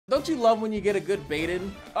Don't you love when you get a good bait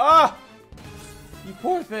in? Ah! You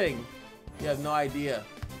poor thing. You have no idea.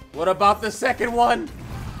 What about the second one?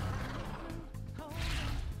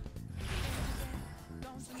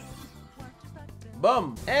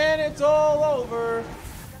 Boom. And it's all over.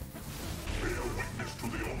 Be a witness to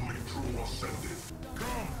the only true ascended.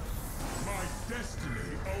 Come, my destiny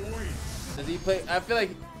awaits. Does he play? I feel like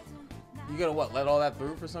you're gonna what? Let all that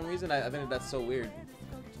through for some reason? I think that's so weird.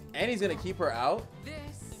 And he's gonna keep her out. This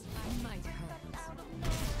might hurt.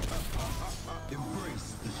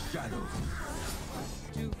 Embrace the shadows.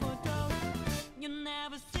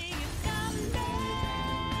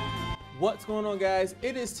 What's going on, guys?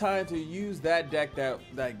 It is time to use that deck that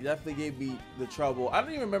definitely gave me the trouble. I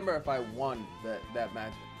don't even remember if I won that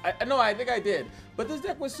match. No, I think I did. But this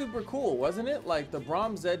deck was super cool, wasn't it? Like the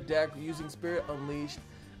BRAUM ZED deck using Spirit Unleashed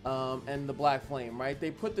and the Black Flame, right?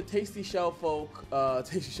 They put the Tasty Fey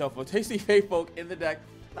Folk in the deck.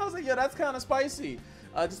 And I was like, yo, that's kind of spicy.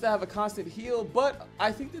 Just to have a constant heal, but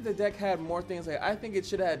I think that the deck had more things. Like I think it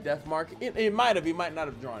should have had Death Mark. It might have. He might not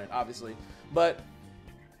have drawn it, obviously, but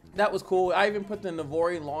that was cool. I even put the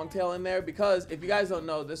Navori Longtail in there because if you guys don't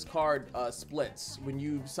know, this card splits. When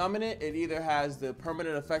you summon it, it either has the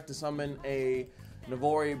permanent effect to summon a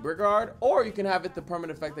Navori Brigard, or you can have it the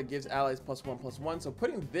permanent effect that gives allies +1/+1. So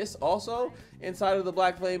putting this also inside of the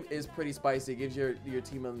Black Flame is pretty spicy. It gives your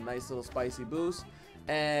team a nice little spicy boost.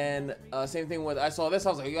 And same thing with, I saw this, I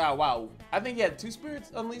was like, yeah, wow. I think he had 2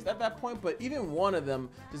 Spirits Unleashed at that point, but even one of them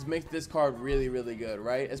just makes this card really, really good,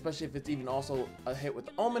 right? Especially if it's even also a hit with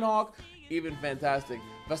the Omen Hawk, even fantastic.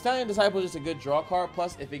 Vastalion Disciple is just a good draw card,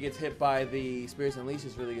 plus if it gets hit by the Spirits Unleashed,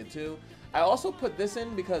 it's really good too. I also put this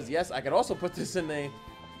in because, yes, I could also put this in a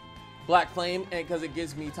Black Flame, and because it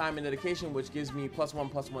gives me Time and Dedication, which gives me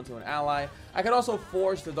 +1/+1 to an ally. I could also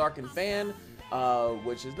forge the Darkened Fan,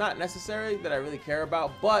 which is not necessary that I really care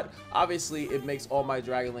about, but obviously it makes all my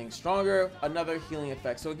Dragonlings stronger, another healing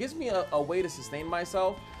effect. So it gives me a way to sustain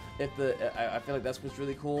myself. I feel like that's what's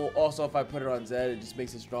really cool. Also, if I put it on Zed, it just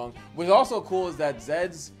makes it strong. What's also cool is that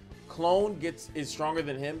Zed's clone is stronger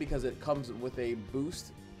than him because it comes with a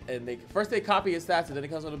boost. And first they copy his stats and then it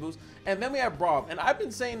comes with a boost. And then we have BRAUM. And I've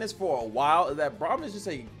been saying this for a while, that BRAUM is just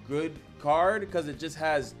a good card because it just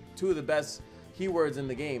has 2 of the best keywords in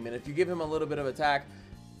the game, and if you give him a little bit of attack,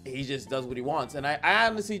 he just does what he wants. And I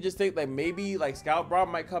honestly just think that maybe like Scout BRAUM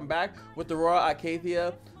might come back with the Royal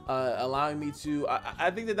Acacia, allowing me to I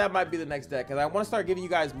think that might be the next deck, because I want to start giving you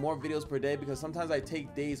guys more videos per day, because sometimes I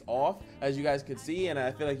take days off, as you guys can see, and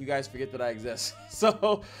I feel like you guys forget that I exist.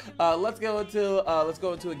 So let's go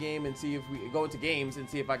into a game and see if we go into games and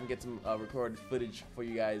see if I can get some recorded footage for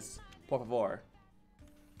you guys, por favor.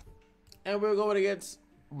 And we're going against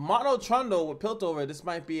Mono Trundle with Piltover. This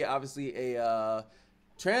might be obviously a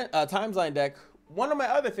Timeline deck. One of my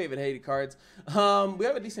other favorite hated cards. We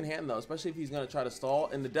have a decent hand though, especially if he's gonna try to stall.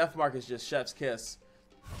 And the Death Mark is just Chef's Kiss.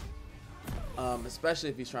 Especially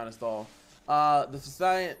if he's trying to stall. The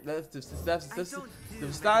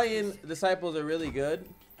Vastalion Disciples are really good.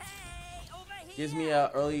 Gives me an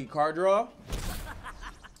early card draw.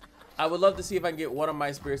 I would love to see if I can get one of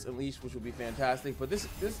my Spirits Unleashed, which would be fantastic. But this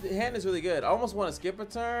hand is really good. I almost want to skip a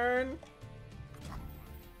turn.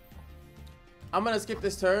 I'm going to skip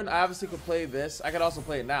this turn. I obviously could play this. I could also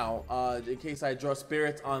play it now in case I draw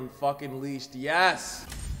Spirits Unleashed. Yes!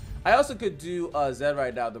 I also could do Zed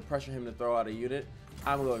right now to pressure him to throw out a unit.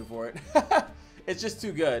 I'm going for it. It's just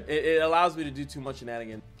too good. It allows me to do too much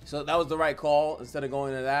shenanigans. So that was the right call. Instead of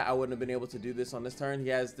going to that, I wouldn't have been able to do this on this turn. He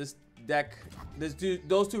has this deck. Those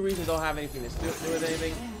 2 reasons don't have anything to do with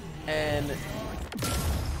anything. And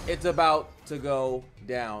it's about to go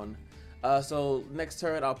down. So next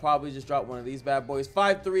turn, I'll probably just drop one of these bad boys.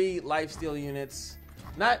 5/3 lifesteal units.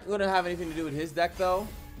 Not going to have anything to do with his deck, though.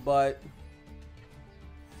 But...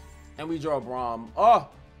 And we draw BRAUM. Oh!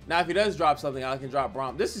 Now, if he does drop something, I can drop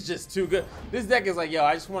BRAUM. This is just too good. This deck is like, yo,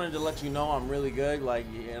 I just wanted to let you know I'm really good. Like,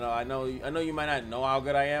 you know, I know you might not know how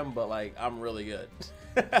good I am, but like, I'm really good.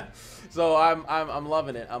 So I'm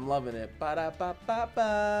loving it. I'm loving it.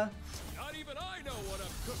 Ba-da-ba-ba-ba. Not even I know what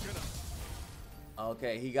I'm cooking up.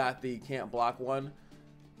 Okay, he got the can't block one.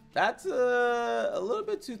 That's a little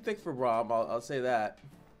bit too thick for BRAUM. I'll say that.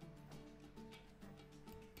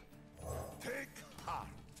 Take heart.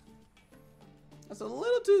 That's a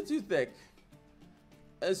little too thick.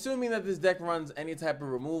 Assuming that this deck runs any type of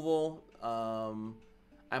removal,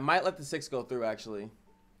 I might let the 6 go through, actually,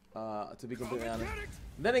 to be completely honest.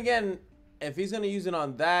 Then again, if he's going to use it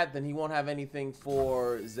on that, then he won't have anything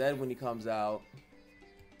for Zed when he comes out.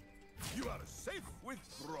 You are safe with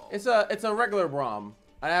BRAUM. It's a regular BRAUM.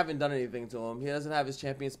 I haven't done anything to him. He doesn't have his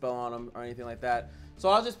champion spell on him or anything like that. So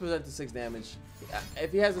I'll just present the 6 damage.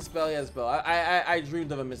 If he has a spell, he has a spell. I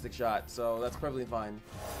dreamed of a Mystic Shot, so that's perfectly fine.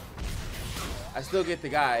 I still get the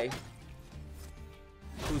guy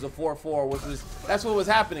who's a 4/4, which was, that's what was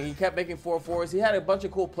happening. He kept making 4/4s. He had a bunch of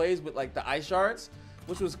cool plays with like the Ice Shards,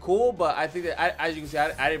 which was cool, but I think that, as you can see,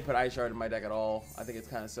 I didn't put Ice Shard in my deck at all. I think it's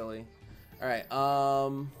kind of silly. All right,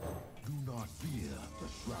 Do not fear the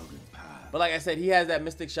shrouded path. but like I said, he has that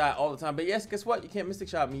Mystic Shot all the time. But yes, guess what? You can't Mystic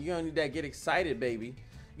Shot me. You're gonna need that Get Excited, baby.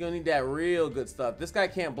 You're gonna need that real good stuff. This guy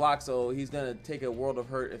can't block, so he's gonna take a world of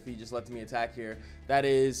hurt if he just lets me attack here. That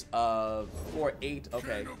is 4/8.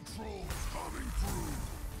 Okay.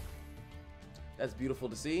 That's beautiful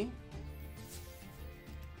to see.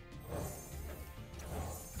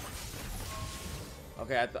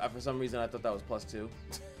 Okay, for some reason I thought that was +2.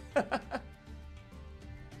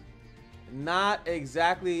 Not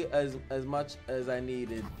exactly as much as I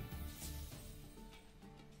needed.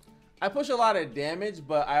 I push a lot of damage,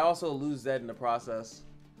 but I also lose Zed in the process.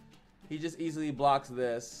 He just easily blocks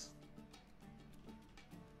this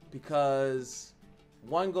because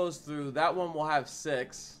one goes through. That one will have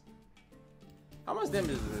 6. How much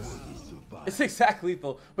damage is this? It's exact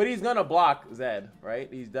lethal, but he's gonna block Zed,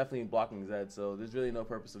 right? He's definitely blocking Zed, so there's really no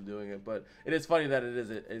purpose of doing it. But it is funny that it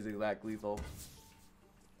is exact lethal.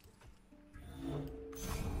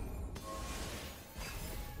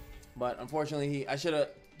 But unfortunately,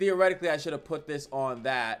 theoretically I should have put this on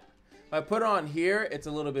that. If I put it on here, it's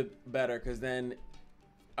a little bit better because then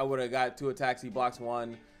I would have got 2 attacks. He blocks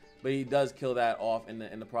 1, but he does kill that off in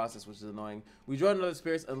the process, which is annoying. We draw another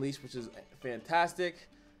Spirits Unleashed, which is fantastic.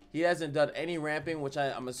 He hasn't done any ramping, which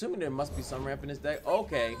I'm assuming there must be some ramp in his deck.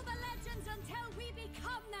 Okay.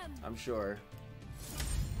 I'm sure.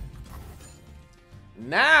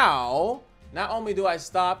 Now, not only do I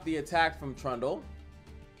stop the attack from Trundle,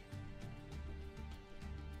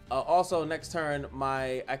 also next turn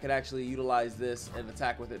I could actually utilize this and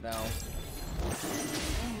attack with it now.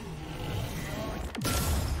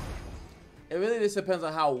 It really just depends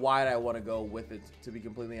on how wide I want to go with it, to be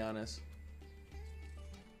completely honest.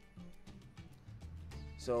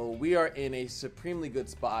 So we are in a supremely good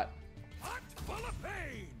spot.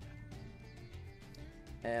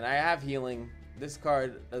 And I have healing. This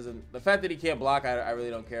card doesn't, the fact that he can't block, I really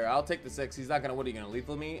don't care. I'll take the 6. He's not gonna, what are you gonna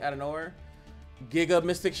lethal me out of nowhere? Giga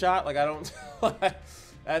Mystic Shot? Like I don't,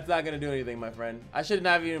 that's not gonna do anything, my friend. I should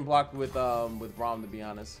not have even blocked with BRAUM, to be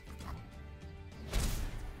honest.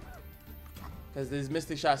 Because this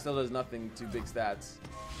Mystic Shot still does nothing to big stats.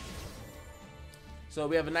 So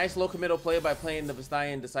we have a nice low committal play by playing the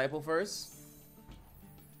Vestayan Disciple first.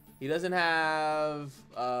 He doesn't have,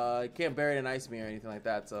 he can't bury it in Ice Me or anything like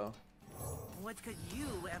that, so. What could you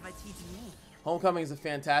ever teach me? Homecoming is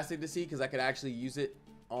fantastic to see because I could actually use it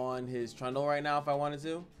on his Trundle right now if I wanted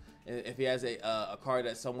to. If he has a card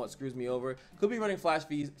that somewhat screws me over. Could be running Flash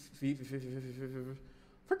Freeze.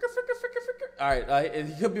 Alright,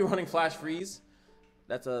 he could be running Flash Freeze.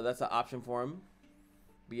 That's an option for him.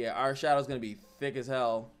 But yeah, our Shadow's gonna be thick as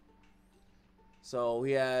hell. So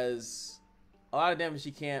he has a lot of damage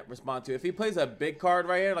he can't respond to. If he plays a big card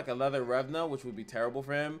right here, like a Leather Revna, which would be terrible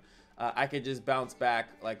for him, I could just bounce back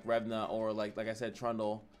like Revna or like I said,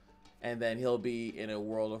 Trundle, and then he'll be in a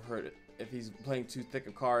world of hurt if he's playing too thick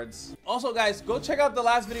of cards. Also, guys, go check out the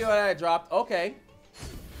last video that I dropped. Okay.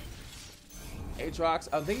 Aatrox.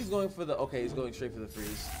 I think he's going for the, okay, he's going straight for the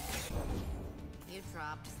freeze. You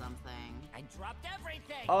dropped something. I dropped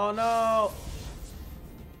everything. Oh no!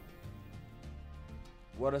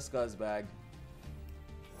 What a scuzzbag.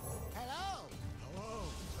 Hello. Hello.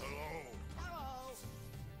 Hello. Hello.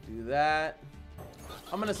 Do that.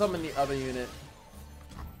 I'm gonna summon the other unit.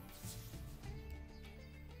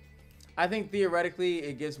 I think theoretically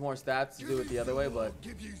it gives more stats to do it the other way, but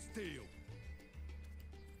Give you steel.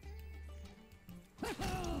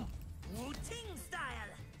 Style.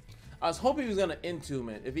 I was hoping he was gonna entomb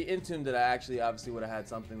it. If he entombed it, I actually obviously would have had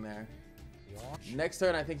something there. Next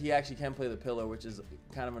turn, I think he actually can play the pillar, which is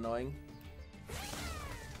kind of annoying.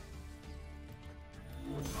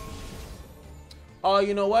 Oh,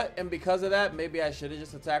 you know what? And because of that, maybe I should have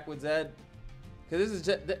just attacked with Zed, because this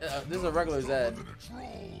is a regular Zed,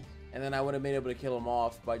 and then I would have been able to kill him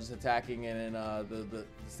off by just attacking, and then the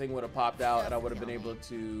thing would have popped out, and I would have been able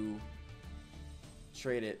to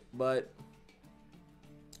trade it. But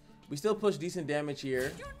we still push decent damage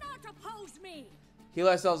here. Do not oppose me. Heal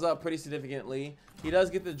ourselves up pretty significantly. He does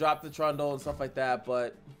get to drop the Trundle and stuff like that,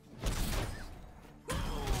 but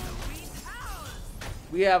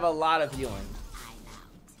we have a lot of healing.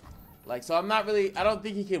 Like, so I'm not really, I don't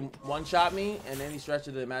think he can one-shot me in any stretch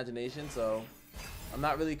of the imagination, so I'm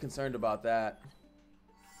not really concerned about that.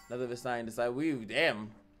 Another Visine decide.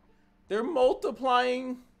 Damn. They're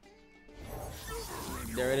multiplying.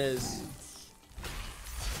 There it is.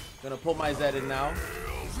 Gonna pull my ZED in now.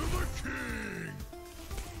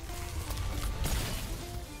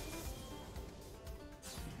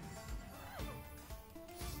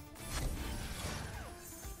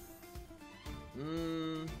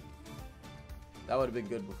 That would have been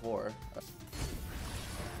good before.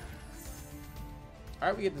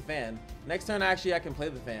 Alright, we get the fan. Next turn, actually, I can play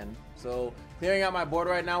the fan. So, clearing out my board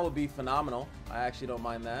right now would be phenomenal. I actually don't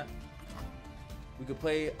mind that. We could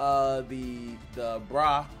play the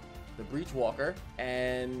Breach Walker,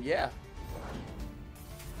 and yeah.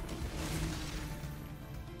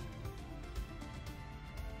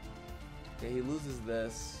 Okay, he loses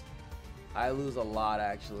this. I lose a lot,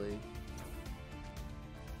 actually.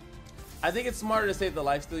 I think it's smarter to save the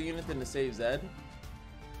lifesteal unit than to save ZED.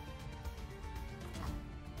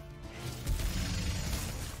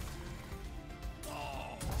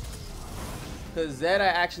 Because ZED I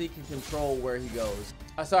actually can control where he goes.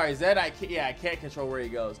 Sorry, ZED I can't control where he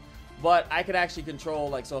goes. But I could actually control,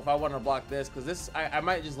 like, so if I want to block this, because this, I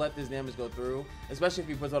might just let this damage go through, especially if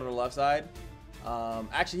he puts it on the left side.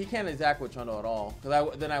 Actually, he can't attack with Trundle at all,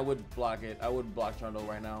 because then I would block it. I would block Trundle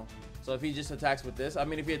right now. So if he just attacks with this, I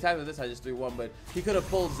mean, if he attacks with this, I just 3-1, but he could have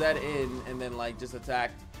pulled ZED in and then, like, just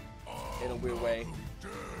attacked in a weird way.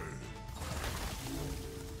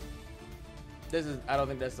 This is, I don't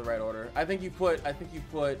think that's the right order. I think you put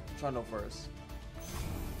Trundle first.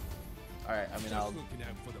 All right, I mean, I'll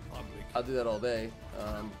do that all day.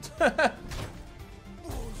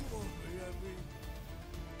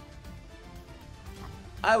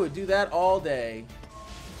 I would do that all day.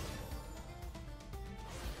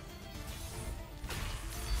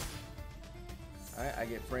 All right, I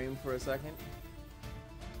get framed for a second.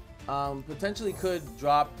 Potentially could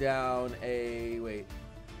drop down a, wait.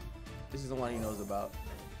 This is the one he knows about.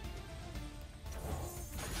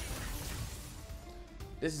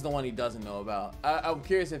 This is the one he doesn't know about. I'm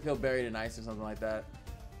curious if he'll bury it in ice or something like that.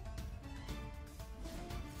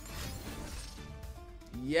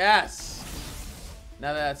 Yes!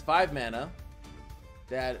 Now that's 5 mana.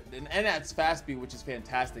 And that's fast speed, which is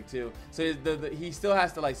fantastic too. So he still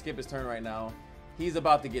has to like skip his turn right now. He's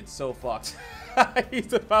about to get so fucked.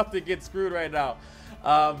 He's about to get screwed right now.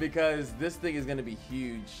 Because this thing is going to be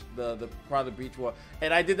huge, the Breach War,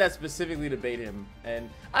 and I did that specifically to bait him. And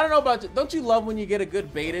I don't know about you, don't you love when you get a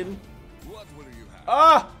good bait in? What will you have?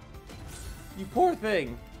 Ah, you poor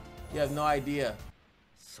thing. You have no idea.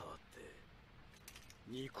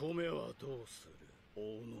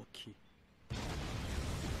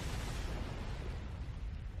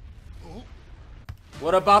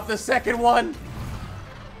 What about the second one?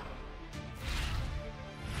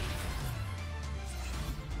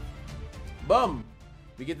 Boom.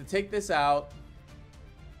 We get to take this out.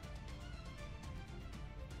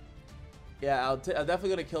 Yeah, I'm definitely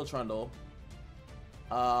gonna kill Trundle.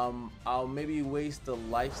 I'll maybe waste the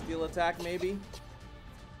lifesteal attack, maybe.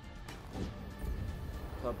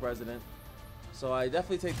 Club President. So I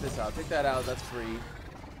definitely take this out. Take that out. That's free.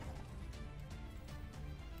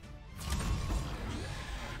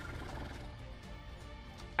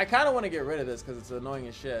 I kind of want to get rid of this because it's annoying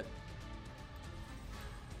as shit.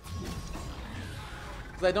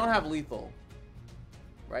 Because I don't have lethal,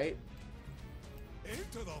 right?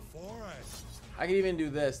 Into the forest. I can even do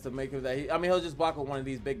this to make him that. I mean, he'll just block with one of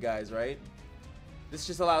these big guys, right? This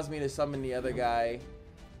just allows me to summon the other guy,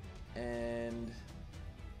 and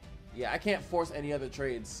yeah, I can't force any other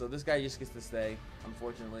trades, so this guy just gets to stay,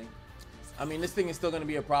 unfortunately. I mean, this thing is still going to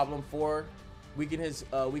be a problem for weaken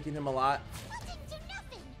him a lot.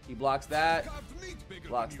 He blocks that,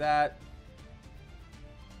 blocks that.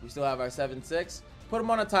 We still have our 7-6. Put him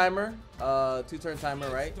on a timer, 2-turn timer,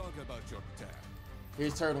 right?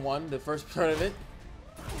 Here's turn 1, the first turn of it.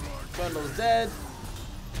 Trundle's dead.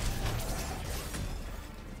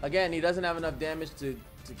 Again, he doesn't have enough damage to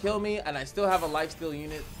kill me, and I still have a lifesteal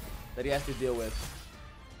unit that he has to deal with.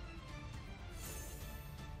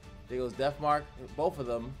 There goes Deathmark. Both of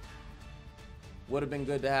them would have been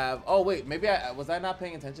good to have. Oh wait, maybe was I not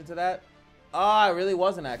paying attention to that? Oh, I really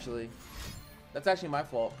wasn't actually. That's actually my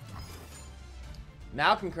fault.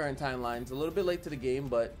 Now concurrent timelines, a little bit late to the game,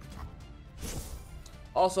 but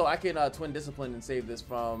also I can twin discipline and save this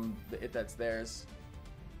from the it that's theirs.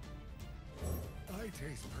 I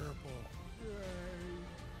taste purple. Yay.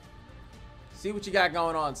 See what you got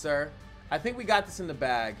going on, sir. I think we got this in the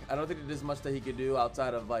bag. I don't think there's much that he could do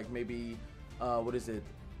outside of like maybe what is it?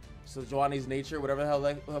 Sejuani's Nature, whatever the hell,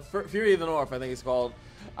 like Fury of the North, I think it's called.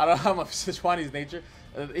 I don't know how much Sejuani's Nature.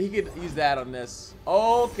 He could use that on this.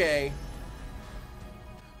 Okay.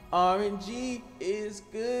 RNG is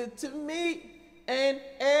good to me and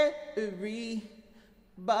everybody.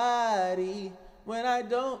 When I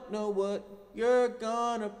don't know what you're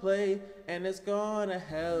gonna play, and it's gonna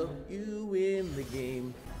help you win the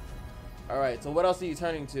game. All right, so what else are you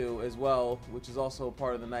turning to as well, which is also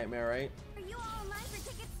part of the nightmare, right? Are you all online for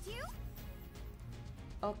tickets too?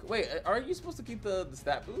 Okay, wait, are you supposed to keep the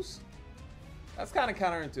stat boost? That's kind of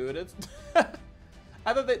counterintuitive.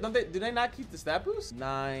 I thought do they not keep the stat boost?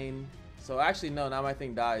 9. So actually, no, now my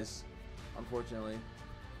thing dies, unfortunately.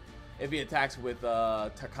 If he attacks with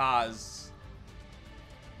Takaz.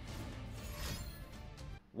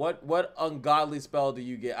 What ungodly spell do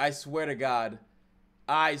you get? I swear to God.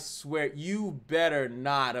 I swear, you better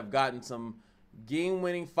not have gotten some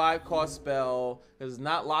game-winning 5-cost spell that is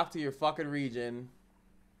not locked to your fucking region.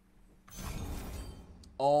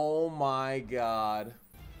 Oh my God.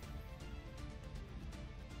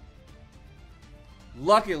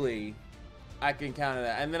 Luckily, I can counter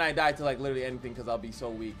that. And then I die to like literally anything because I'll be so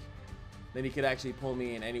weak. Then he could actually pull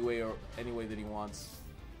me in any way that he wants.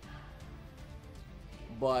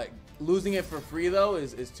 But losing it for free though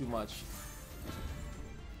is too much.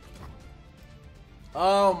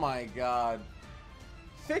 Oh my God.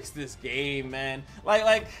 Fix this game, man.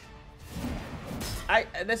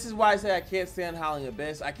 This is why I say I can't stand Howling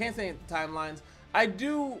Abyss. I can't stand timelines. I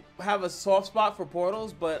do have a soft spot for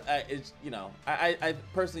portals, but it's, you know, I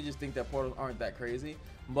personally just think that portals aren't that crazy.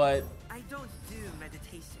 But I don't do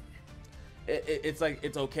meditation. It's like,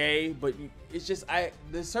 it's okay, but it's just,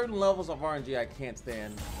 there's certain levels of RNG I can't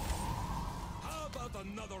stand. How about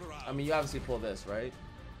another round? I mean, you obviously pull this, right?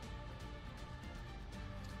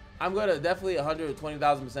 I'm gonna definitely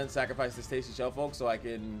 120,000% sacrifice this Tasty Shell, folks, so I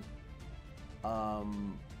can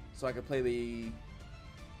play the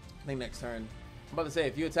thing next turn. I'm about to say,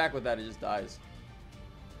 if you attack with that, it just dies.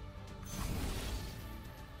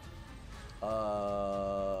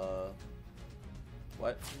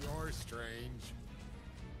 What? You're strange.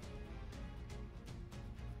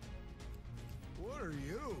 What are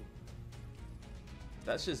you?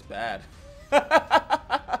 That's just bad.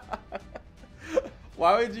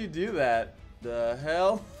 Why would you do that? The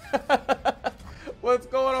hell? What's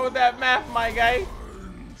going on with that math, my guy?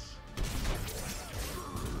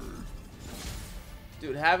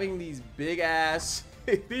 Dude, having these big ass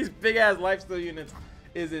lifesteal units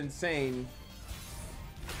is insane.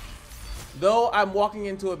 Though I'm walking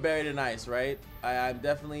into a Buried in Ice, right? I'm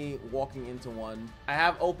definitely walking into one. I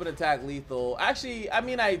have open attack lethal. Actually, I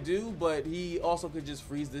mean I do, but he also could just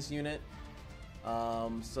freeze this unit.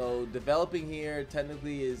 So developing here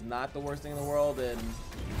technically is not the worst thing in the world, and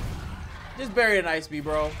just Buried in Ice me,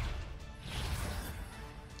 bro.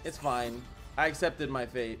 It's fine. I accepted my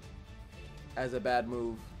fate as a bad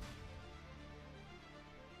move.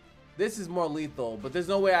 This is more lethal, but there's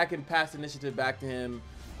no way I can pass initiative back to him.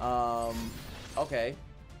 Okay.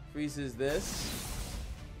 Freezes this.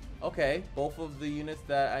 Okay, both of the units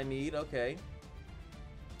that I need. Okay.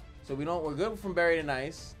 So we're good from Buried in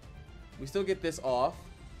Ice. We still get this off.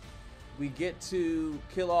 We get to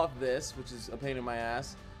kill off this, which is a pain in my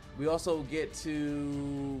ass. We also get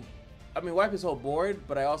to, I mean, wipe his whole board,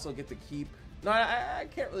 but I also get to keep, no, I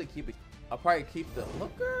can't really keep it. I'll probably keep the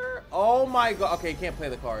looker. Oh my God. Okay, can't play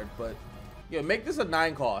the card, but yo, make this a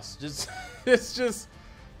 9 cost. Just, it's just,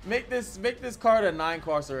 make this card a 9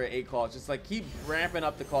 cost or an 8 cost. Just like keep ramping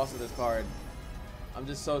up the cost of this card. I'm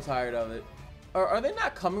just so tired of it. Are they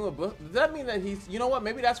not coming with buffs? Does that mean that he's, you know what?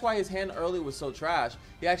 Maybe that's why his hand early was so trash.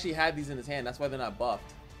 He actually had these in his hand. That's why they're not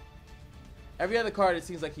buffed. Every other card, it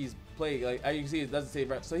seems like he's played, like as you can see, it doesn't say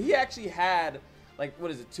rep. So he actually had, like,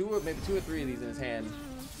 what is it, 2 or maybe 2 or 3 of these in his hand.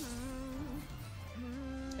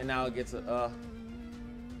 And now it gets a,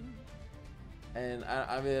 and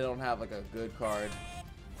I really don't have like a good card.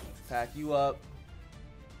 Pack you up.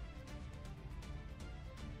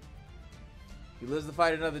 He lives to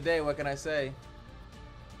fight another day, what can I say?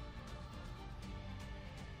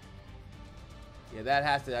 Yeah, that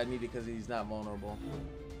has to, I need it because he's not vulnerable.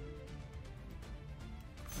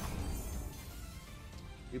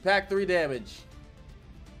 We pack 3 damage.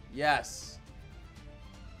 Yes.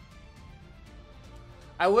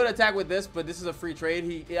 I would attack with this, but this is a free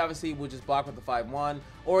trade. He obviously would just block with the 5-1,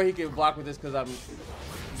 or he could block with this because I'm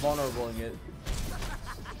vulnerable-ing it.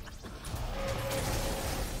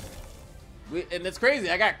 And it's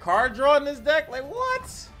crazy. I got card draw in this deck. Like,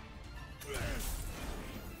 what?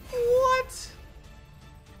 What?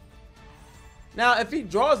 Now, if he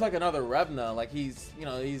draws like another Revna, like he's, you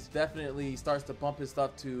know, he's definitely starts to pump his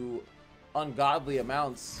stuff to ungodly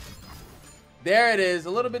amounts. There it is. A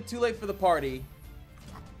little bit too late for the party.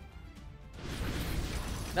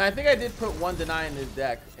 Now I think I did put one deny in his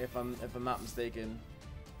deck, if I'm not mistaken.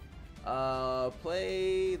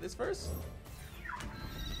 Play this first.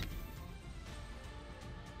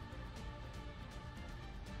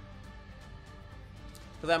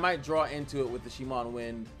 Because I might draw into it with the Shimon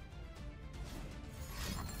Wind.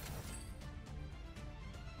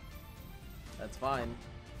 That's fine.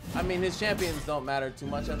 I mean, his champions don't matter too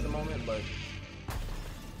much at the moment, but...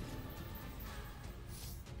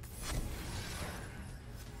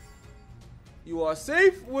 You are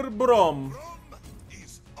safe with BRAUM.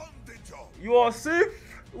 You are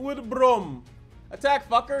safe with BRAUM. Attack,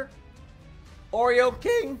 fucker. Oreo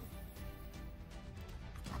King.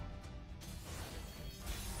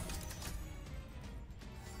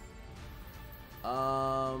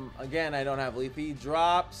 Again, I don't have Leafy.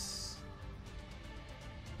 Drops.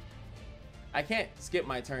 I can't skip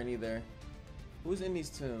my turn either. Who's in these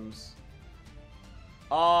tombs?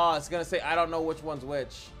 Oh, it's gonna say I don't know which one's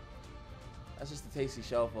which. That's just a tasty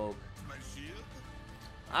shell folk.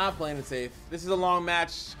 I'm playing it safe. This is a long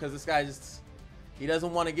match because this guy just, he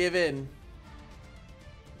doesn't want to give in.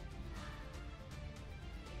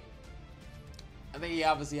 I think he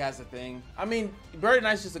obviously has a thing. I mean, Bird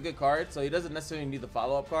Knight's just a good card, so he doesn't necessarily need the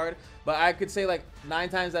follow-up card. But I could say like 9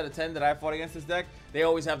 times out of 10 that I fought against this deck, they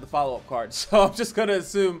always have the follow-up card. So I'm just gonna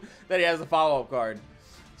assume that he has a follow-up card.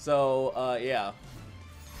 So yeah.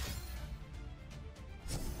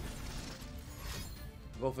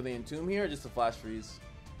 Go for the Entomb here, or just a Flash Freeze.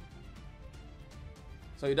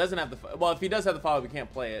 So he doesn't have the, well, if he does have the follow-up, we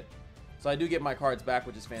can't play it. So I do get my cards back,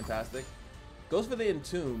 which is fantastic. Goes for the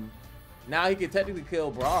Entomb. Now he can technically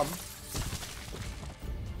kill BRAUM.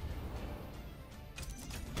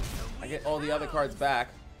 I get all the other cards back.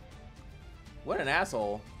 What an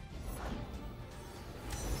asshole.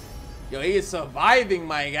 Yo, he is surviving,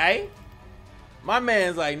 my guy. My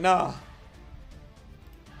man's like, nah.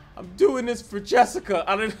 I'm doing this for Jessica.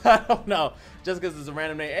 I don't know. Jessica's is a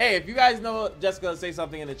random name. Hey, if you guys know Jessica, say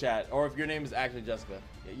something in the chat. Or if your name is actually Jessica.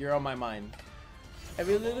 You're on my mind.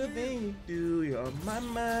 Every little thing you do, you're on my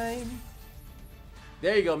mind.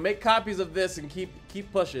 There you go. Make copies of this and keep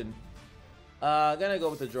pushing. Gonna go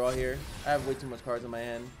with the draw here. I have way too much cards in my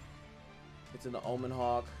hand. It's in the Omen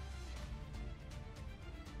Hawk.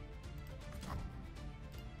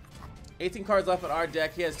 18 cards left in our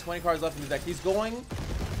deck. He has 20 cards left in his deck. He's going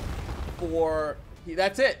for...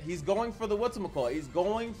 that's it. He's going for the whatchamacallit. He's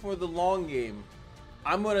going for the long game.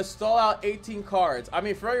 I'm going to stall out 18 cards. I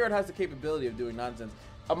mean, Freljord has the capability of doing nonsense.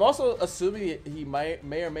 I'm also assuming he may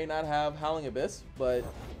or may not have Howling Abyss, but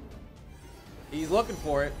he's looking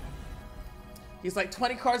for it. He's like,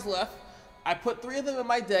 20 cards left. I put 3 of them in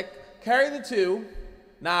my deck. Carry the 2.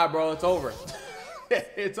 Nah, bro, it's over.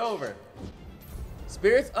 It's over.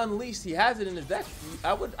 Spirits Unleashed. He has it in his deck.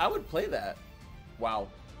 I would play that. Wow.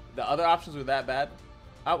 The other options were that bad.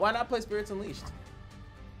 Why not play Spirits Unleashed?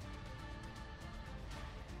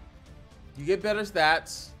 You get better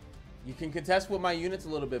stats. You can contest with my units a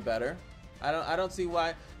little bit better. I don't see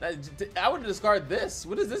why. I would discard this.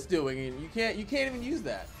 What is this doing? You can't even use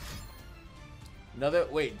that. Another.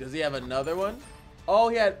 Wait, does he have another one? Oh,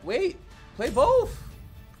 he had. Wait, play both.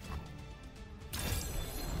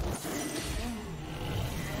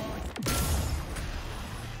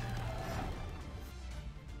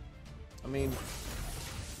 I mean,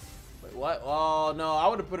 wait, what? Oh no, I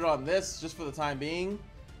would have put it on this just for the time being.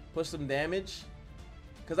 Push some damage.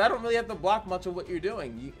 Because I don't really have to block much of what you're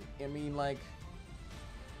doing. I mean, like,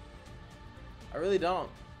 I really don't.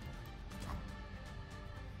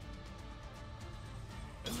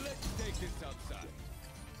 Let's take this outside.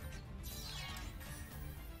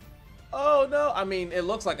 Oh no, I mean, it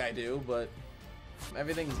looks like I do, but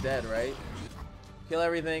everything's dead, right? Kill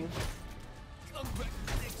everything.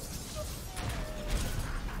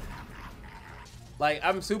 Like,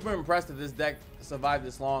 I'm super impressed that this deck survived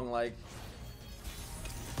this long. Like,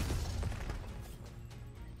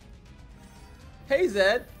 hey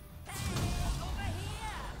Zed.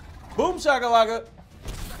 Boom shakalaka.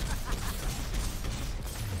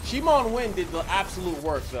 Shimon Wind did the absolute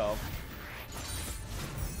work though.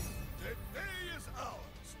 The day is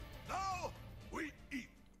ours. Now we eat.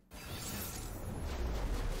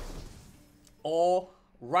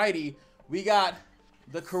 Alrighty, we got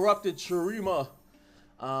the corrupted Shurima.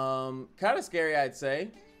 Kind of scary, I'd say.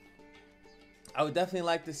 I would definitely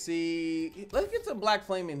like to see. Let's get some Black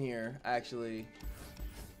Flame in here, actually.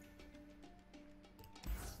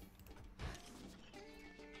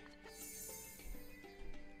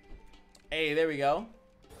 Hey, there we go.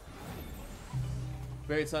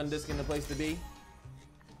 Buried Sun Disc in the place to be.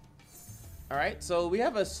 Alright, so we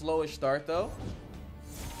have a slowish start though.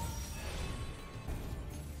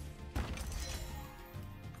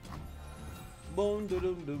 Boom, doom,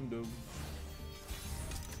 doom, doom, doom.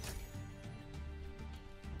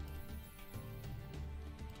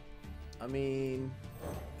 I mean,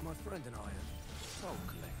 My friend and I are soul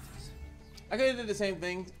collectors. I could have did the same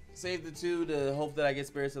thing, save the 2 to hope that I get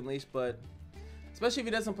Spirits Unleashed, but especially if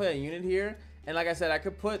he doesn't play a unit here. And like I said, I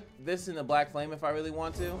could put this in the Black Flame if I really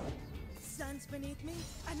want to. Sun's beneath me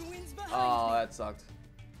and winds behind Oh, me. that sucked.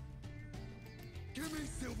 Give me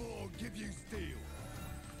silver or give you steel.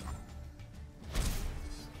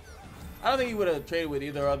 I don't think he would have traded with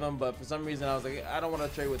either of them, but for some reason I was like, I don't want to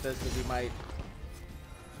trade with this because he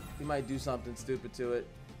might do something stupid to it.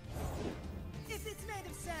 If it's made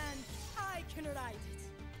of sand, I can ride it.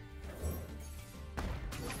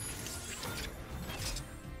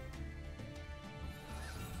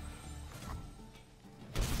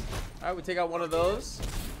 All right, we take out one of those.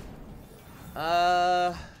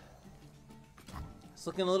 It's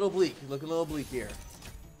looking a little bleak. Looking a little bleak here.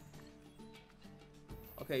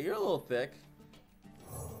 Okay, you're a little thick.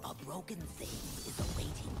 A broken thing is a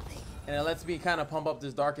waiting thing. And it lets me kind of pump up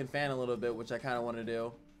this Darkened Fan a little bit, which I kind of want to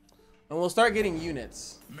do. And we'll start getting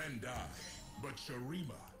units. Men die, but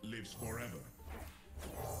Shurima lives forever.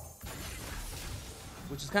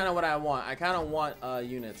 Which is kind of what I want. I kind of want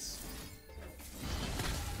units.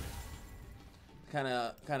 Kind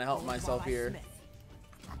of help myself here. Yes,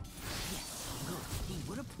 good. He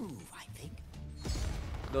would approve, I think.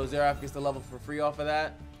 Those Zeraf gets the level for free off of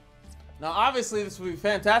that. Now, obviously, this would be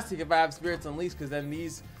fantastic if I have Spirits Unleashed, because then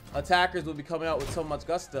these attackers will be coming out with so much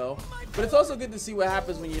gusto. But it's also good to see what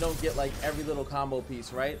happens when you don't get like every little combo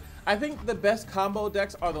piece, right? I think the best combo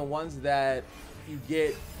decks are the ones that you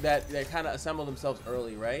get that kind of assemble themselves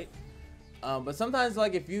early, right? But sometimes,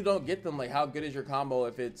 like, if you don't get them, like, how good is your combo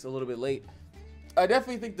if it's a little bit late? I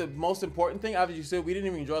definitely think the most important thing, obviously, you said we didn't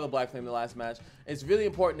even enjoy the Black Flame the last match. It's really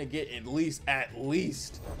important to get at least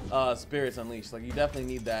Spirits Unleashed. Like, you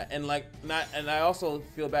definitely need that. And like, and I also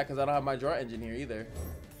feel bad because I don't have my draw engine here either.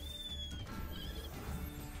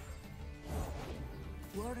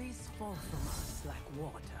 Worries fall from us like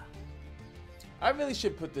water. I really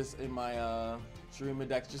should put this in my Shurima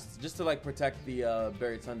decks just to like protect the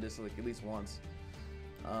Buried Sun Disc like at least once.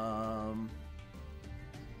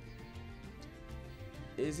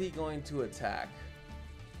 Is he going to attack?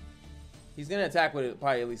 He's gonna attack with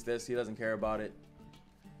probably at least this. He doesn't care about it.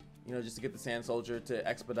 You know, just to get the Sand Soldier to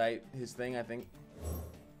expedite his thing, I think.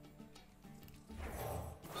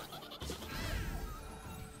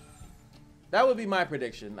 That would be my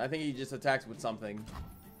prediction. I think he just attacks with something.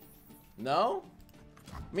 No?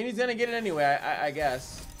 I mean, he's gonna get it anyway, I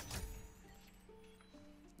guess.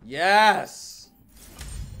 Yes!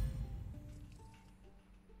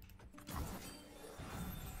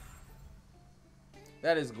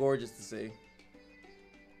 That is gorgeous to see.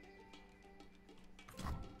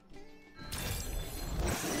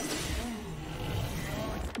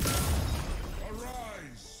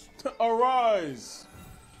 Arise! Arise!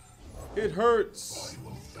 It hurts. I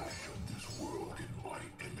will fashion this world in my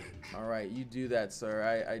image. All right, you do that,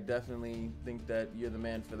 sir. I definitely think that you're the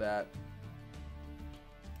man for that.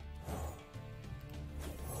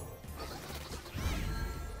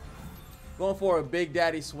 Going for a Big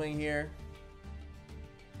Daddy swing here.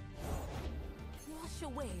 Wash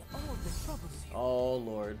away all the troubles here. Oh,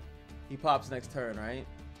 Lord. He pops next turn, right?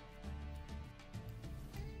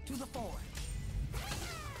 To the forge.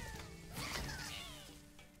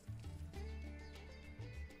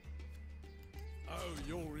 Oh,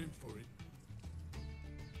 you're in for it.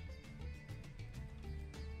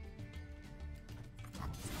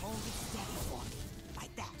 Hold it steady for me.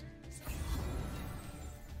 Like that.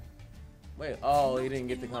 Wait, oh, he didn't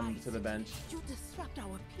get to come to the bench. You disrupt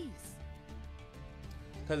our peace.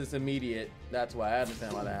 Because it's immediate. That's why. I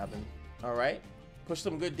understand why that happened. All right. Push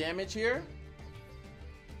some good damage here.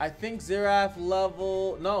 I think Zeraf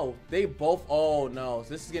level... No, they both... Oh, no. So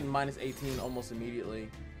this is getting minus 18 almost immediately.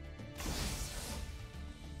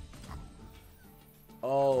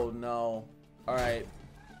 Oh, no. All right.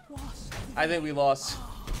 I think we lost.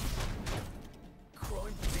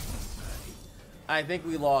 I think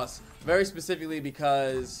we lost. Very specifically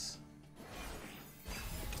because...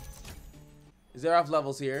 Zeraf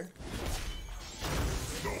levels here.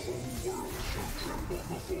 The whole world shall tremble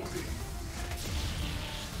before thee.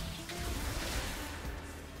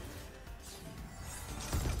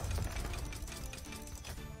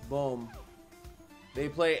 Boom. They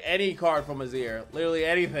play any card from Azir. Literally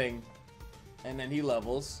anything. And then he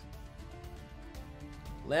levels.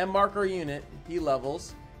 Landmarker unit. He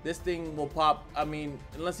levels. This thing will pop. I mean,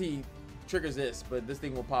 unless he triggers this. But this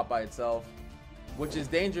thing will pop by itself. Which is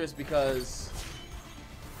dangerous because...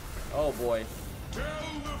 Oh boy. Tell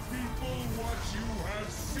the people what you have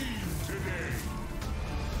seen today.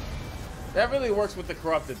 That really works with the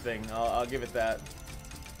corrupted thing. I'll give it that.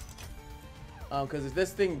 Because if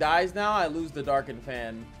this thing dies now, I lose the darkened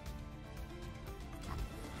fan,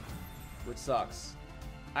 which sucks.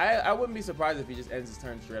 I wouldn't be surprised if he just ends his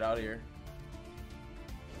turn straight out of here.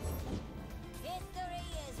 History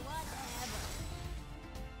is whatever.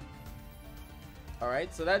 All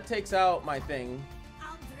right, so that takes out my thing.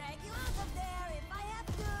 I'll drag you out of there if I have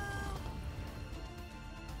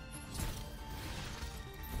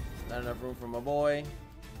to. Not enough room for my boy.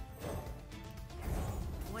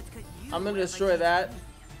 What could you I'm gonna do destroy that.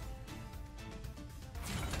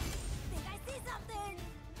 Think I see something.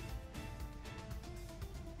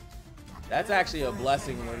 That's actually a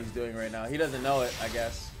blessing what he's doing right now. He doesn't know it, I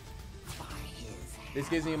guess. This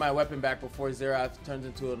gives me my weapon back before Xerath turns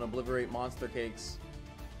into an obliterate monster cakes.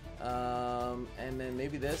 And then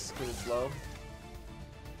maybe this, because it's low.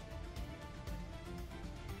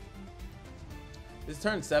 This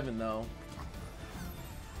turn 7 though.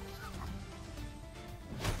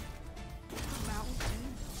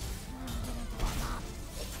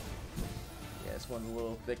 Yeah, this one's a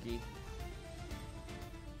little thicky.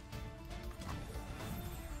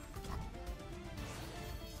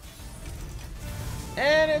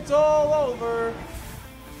 And it's all over.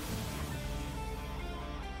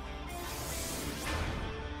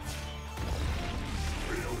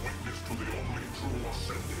 Bear witness to the only true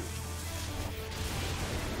ascended.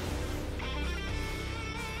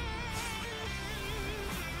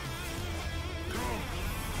 Come,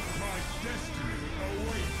 my destiny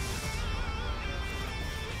awaits.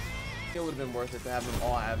 It would have been worth it to have them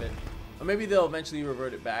all have it. Or maybe they'll eventually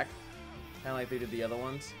revert it back. Kind of like they did the other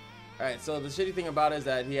ones. Alright, so the shitty thing about it is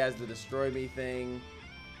that he has the destroy me thing.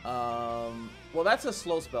 Well, that's a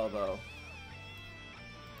slow spell though.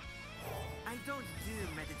 I don't do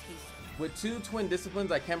meditation. With 2 twin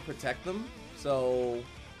disciplines, I can protect them. So,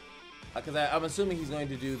 because I'm assuming he's going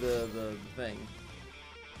to do the thing.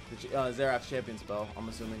 The Xerath champion spell, I'm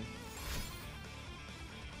assuming.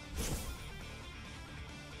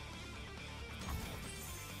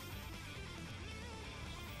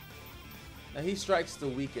 Now he strikes the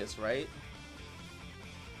weakest, right?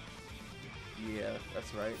 Yeah,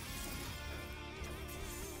 that's right.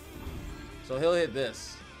 So he'll hit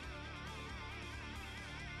this.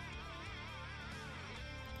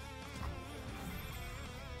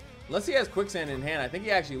 Unless he has quicksand in hand, I think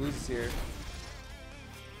he actually loses here.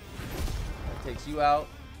 That takes you out.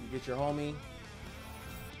 You get your homie.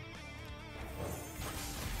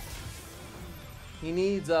 He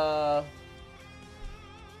needs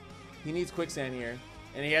quicksand here,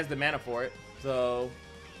 and he has the mana for it. So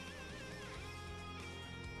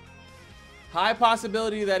high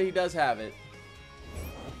possibility that he does have it.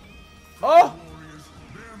 Oh! Warriors,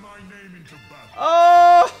 bear my name into battle.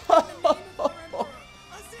 Oh!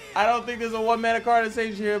 I don't think there's a 1 mana card that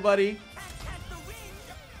saves you here, buddy.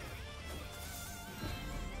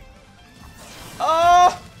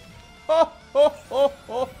 Oh! Oh! Oh! Oh!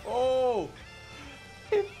 Oh! Oh!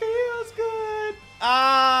 It feels good.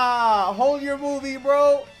 Ah! Hold your movie,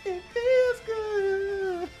 bro. It feels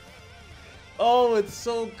good. Oh, it's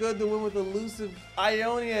so good to win with elusive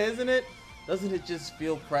Ionia, isn't it? Doesn't it just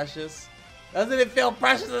feel precious? Doesn't it feel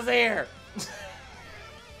precious as air?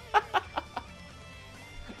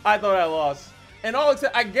 I thought I lost. And all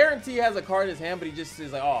except, I guarantee he has a card in his hand, but he just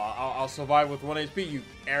is like, oh, I'll survive with 1 HP, you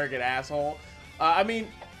arrogant asshole. I mean,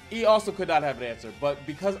 he also could not have an answer, but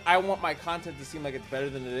because I want my content to seem like it's better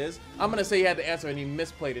than it is, I'm going to say he had the answer and he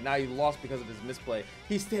misplayed it. Now he lost because of his misplay.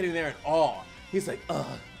 He's standing there in awe. He's like,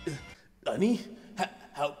 Honey?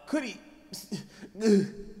 How could he? There's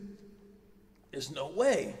no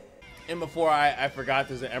way. And before I forgot,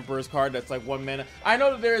 there's an Emperor's card that's like 1 mana. I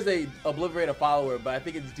know that there is a Obliterate a follower, but I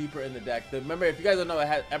think it's deeper in the deck. Remember, if you guys don't know,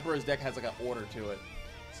 Emperor's deck has like an order to it.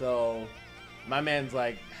 So my man's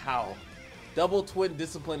like, how? Double twin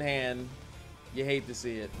discipline hand. You hate to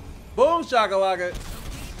see it. Boom shakalaka.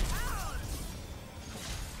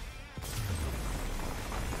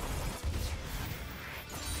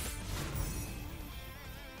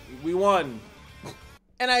 We won.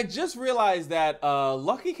 And I just realized that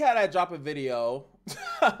Lucky Cat had dropped a video.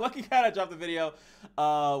 Lucky Cat had dropped a video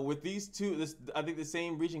with these two. I think the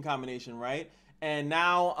same region combination, right? And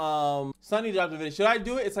now Sunny dropped a video. Should I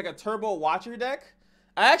do it? It's like a turbo watcher deck.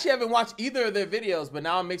 I actually haven't watched either of their videos, but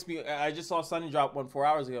now it makes me. I just saw Sunny drop one 4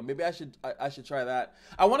 hours ago. Maybe I should try that.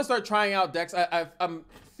 I want to start trying out decks. I'm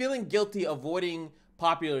feeling guilty avoiding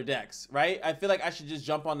popular decks, right? I feel like I should just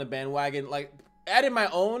jump on the bandwagon. Like added my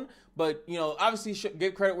own, but you know, obviously should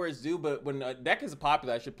give credit where it's due. But when a deck is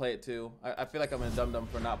popular, I should play it too. I feel like I'm a dum-dum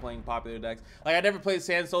for not playing popular decks. Like, I never played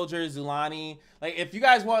Sand Soldier, Zulani. Like, if you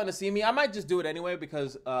guys wanted to see me, I might just do it anyway,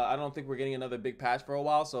 because I don't think we're getting another big patch for a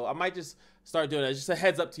while. So I might just start doing it. Just a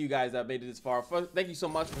heads up to you guys that made it this far. Thank you so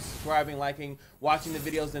much for subscribing, liking, watching the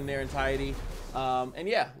videos in their entirety. And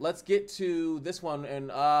yeah, let's get to this one. And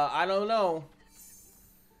I don't know.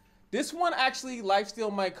 This one actually,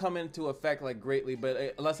 lifesteal might come into effect like greatly,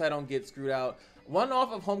 but unless I don't get screwed out. One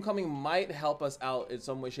off of Homecoming might help us out in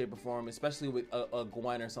some way, shape, or form, especially with a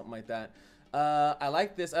Gwen or something like that. I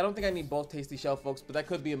like this. I don't think I need both Tasty Shell, folks, but that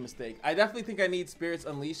could be a mistake. I definitely think I need Spirits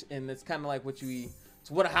Unleashed, and it's kind of like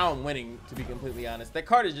how I'm winning, to be completely honest. That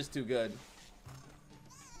card is just too good.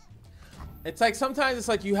 It's like sometimes it's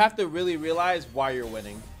like you have to really realize why you're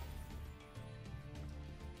winning.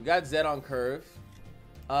 We got Zed on curve.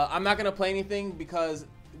 I'm not gonna play anything because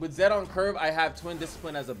with Zed on curve, I have Twin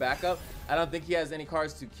Discipline as a backup. I don't think he has any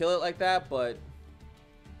cards to kill it like that, but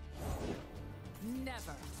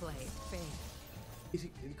Never play fair. he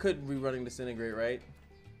could be running Disintegrate, right?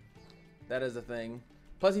 That is a thing.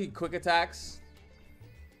 Plus he quick attacks.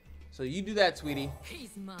 So you do that, sweetie.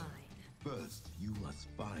 He's mine. First, you must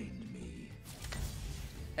find me.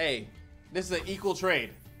 Hey, this is an equal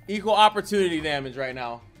trade. Equal opportunity damage right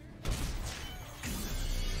now.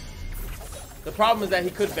 The problem is that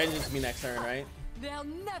he could vengeance me next turn, right? They'll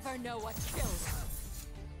never know what kills her.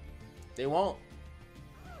 They won't.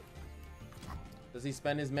 Does he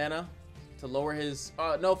spend his mana to lower his...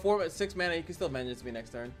 no, 6 mana. He can still vengeance me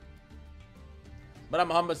next turn. But I'm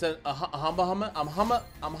Humma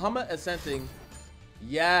assenting.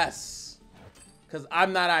 Yes. Because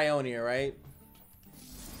I'm not Ionia, right?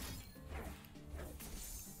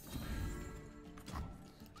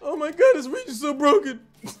 Oh my god, his reach is so broken.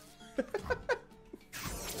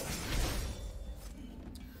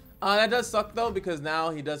 That does suck though, because now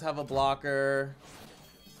he does have a blocker.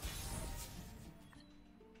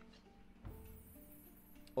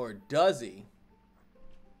 Or does he?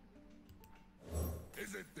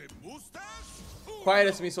 Is it the mustache?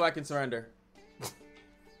 Quiet me so I can surrender.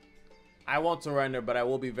 I won't surrender, but I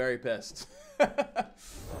will be very pissed.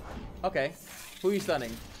 Okay. Who are you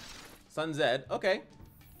stunning? Sun Zed. Okay.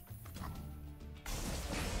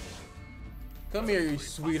 Come here, you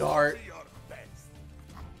sweetheart.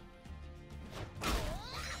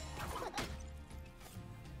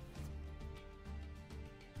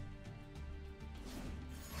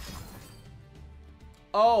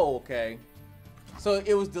 Oh, okay. So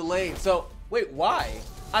it was delayed. So, wait, why?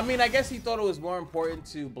 I mean, I guess he thought it was more important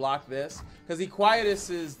to block this. Because he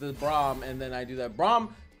quietuses the BRAUM, and then I do that.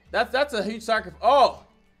 BRAUM, that's a huge sacrifice. Oh!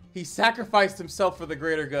 He sacrificed himself for the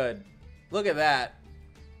greater good. Look at that.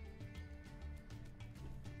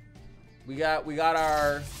 We got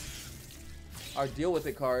our deal with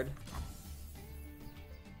it card.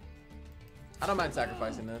 I don't mind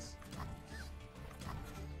sacrificing this.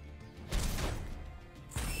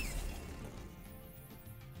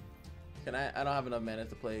 I don't have enough mana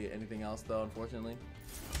to play anything else though, unfortunately.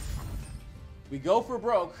 We go for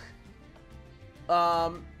broke.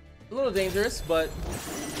 A little dangerous, but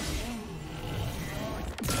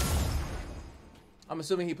I'm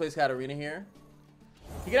assuming he plays Katarina here.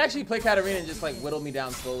 He can actually play Katarina and just like whittle me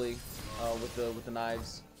down slowly with the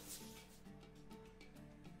knives.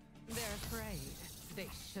 They're afraid. They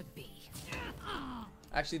should be.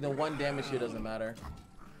 Actually, the 1 damage here doesn't matter.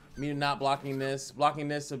 Me not blocking this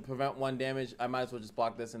to prevent 1 damage. I might as well just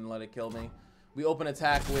block this and let it kill me. We open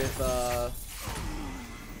attack with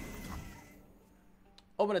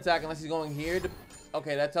open attack unless he's going here.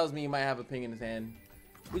 Okay, that tells me he might have a ping in his hand.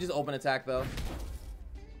 We just open attack though.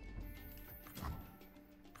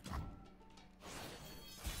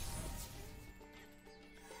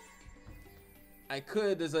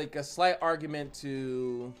 There's like a slight argument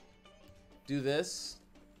to do this.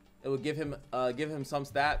 It would give him some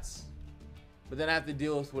stats, but then I have to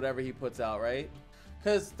deal with whatever he puts out, right?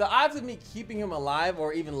 Because the odds of me keeping him alive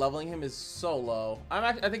or even leveling him is so low.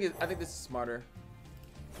 I think this is smarter.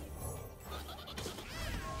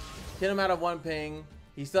 Get him out of 1 ping.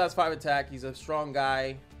 He still has 5 attack. He's a strong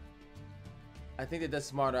guy. I think that's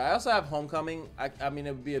smarter. I also have Homecoming. I mean,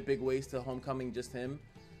 it would be a big waste to Homecoming just him.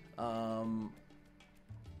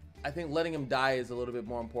 I think letting him die is a little bit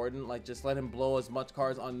more important. Like, just let him blow as much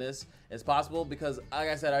cards on this as possible, because like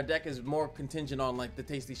I said, our deck is more contingent on like the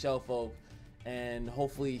Tasty Shell folk and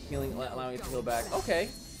hopefully healing, allowing it to heal back. Okay.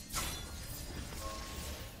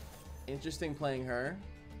 Interesting playing her.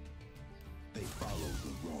 They follow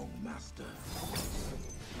the wrong master.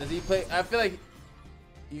 Does he play? I feel like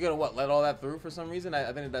you're gonna what? Let all that through for some reason?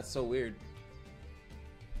 I think that's so weird.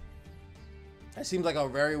 That seems like a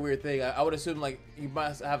very weird thing. I would assume like you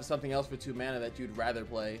must have something else for 2 mana that you'd rather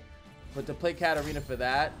play. But to play Katarina for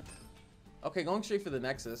that, okay, going straight for the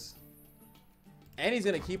Nexus. And he's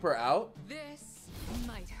gonna keep her out. This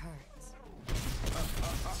might hurt.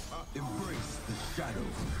 Embrace the shadow.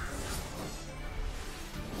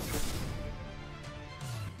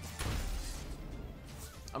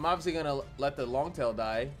 I'm obviously gonna let the Longtail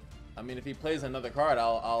die. I mean, if he plays another card,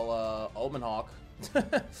 I'll Omen Hawk.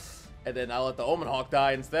 And then I'll let the Omen Hawk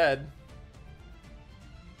die instead.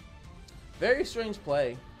 Very strange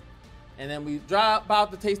play. And then we drop out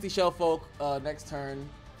the Tasty Shell Folk next turn.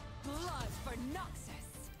 Blood for Noxus.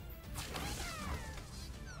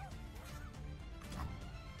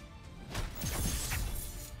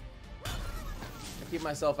 I keep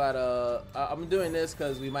myself at I'm doing this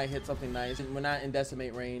because we might hit something nice. We're not in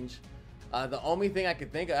Decimate range. The only thing I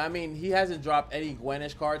could think of, I mean, he hasn't dropped any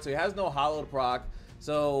Gwenish cards, so he has no Hollow proc.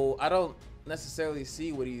 So I don't necessarily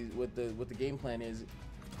see what the game plan is.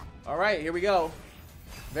 All right, here we go.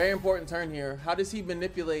 Very important turn here. How does he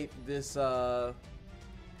manipulate this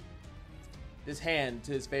this hand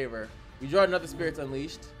to his favor? We draw another Spirits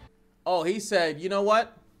Unleashed. Oh, he said, you know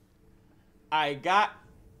what? I got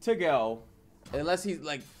to go. Unless he's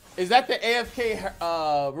like, is that the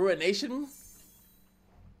AFK Ruination?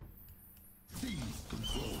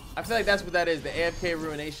 I feel like that's what that is, the AFK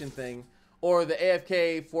Ruination thing. Or the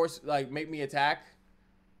AFK force, like, make me attack.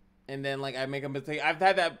 And then, like, I make a mistake. I've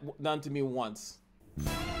had that done to me once.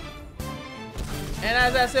 And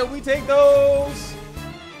as I said, we take those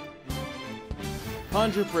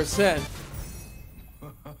 100%.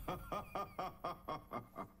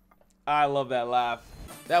 I love that laugh.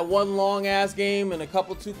 That one long ass game and a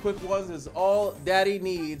couple 2 quick ones is all daddy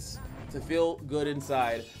needs to feel good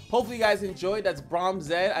inside. Hopefully you guys enjoyed. That's BRAUM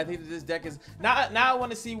ZED. I think that this deck is now I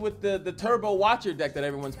want to see with the Turbo Watcher deck that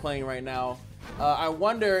everyone's playing right now. I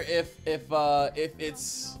wonder if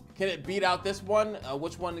it's, can it beat out this one?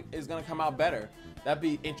 Which one is gonna come out better? That'd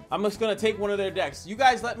be interesting. I'm just gonna take one of their decks. You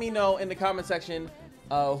guys let me know in the comment section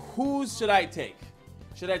whose should I take.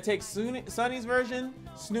 Should I take Sunny's version?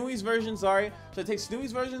 Snooey's version, sorry. Should I take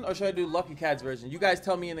Snooey's version or should I do Lucky Cat's version? You guys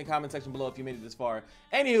tell me in the comment section below if you made it this far.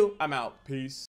 Anywho, I'm out. Peace.